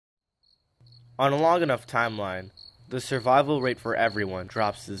On a long enough timeline, the survival rate for everyone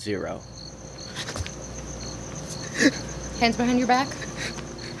drops to 0. Hands behind your back.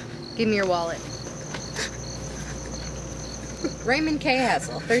 Give me your wallet. Raymond K.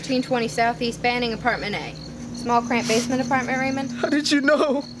 Hessel, 1320 Southeast Banning, Apartment A. Small cramped basement apartment, Raymond? How did you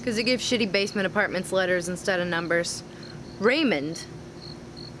know? Because it gives shitty basement apartments letters instead of numbers. Raymond,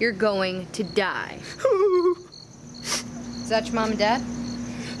 you're going to die. Is that your mom and dad?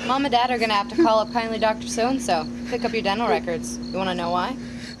 Mom and dad are gonna have to call up kindly Dr. So-and-so. Pick up your dental records. You wanna know why?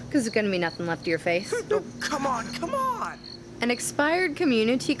 Because there's gonna be nothing left of your face. Oh, come on. An expired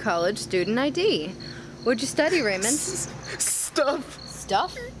community college student ID. What'd you study, Raymond? Stuff.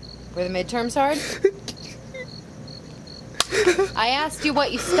 Stuff? Were the midterms hard? I asked you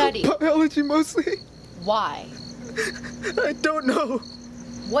what you studied. Biology mostly. Why? I don't know.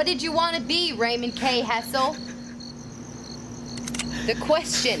 What did you want to be, Raymond K. Hessel? The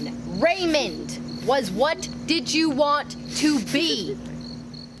question, Raymond, was what did you want to be?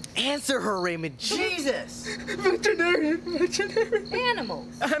 Answer her, Raymond. Jesus! Veterinarian.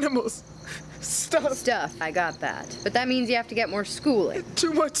 Animals. Stuff, I got that. But that means you have to get more schooling.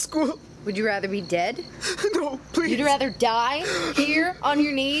 Too much school. Would you rather be dead? No, please. You'd rather die here on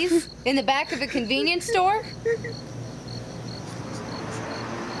your knees in the back of a convenience store?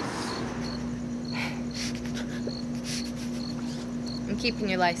 I'm keeping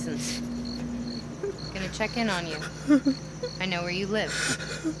your license. Gonna check in on you. I know where you live.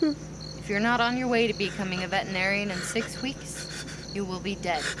 If you're not on your way to becoming a veterinarian in 6 weeks, you will be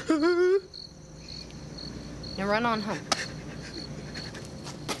dead. Now run on home.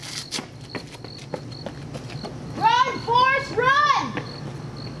 Run, Forrest, run!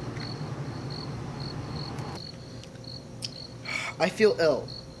 I feel ill.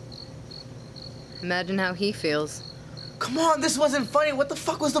 Imagine how he feels. Come on, this wasn't funny. What the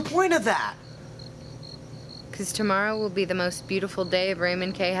fuck was the point of that? Because tomorrow will be the most beautiful day of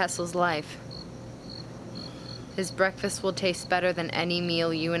Raymond K. Hessel's life. His breakfast will taste better than any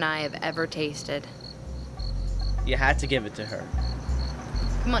meal you and I have ever tasted. You had to give it to her.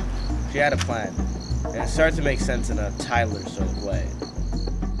 Come on. She had a plan, and it started to make sense in a Tyler sort of way.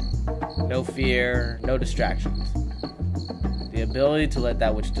 No fear, no distractions. The ability to let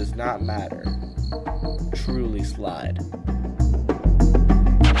that which does not matter truly slide.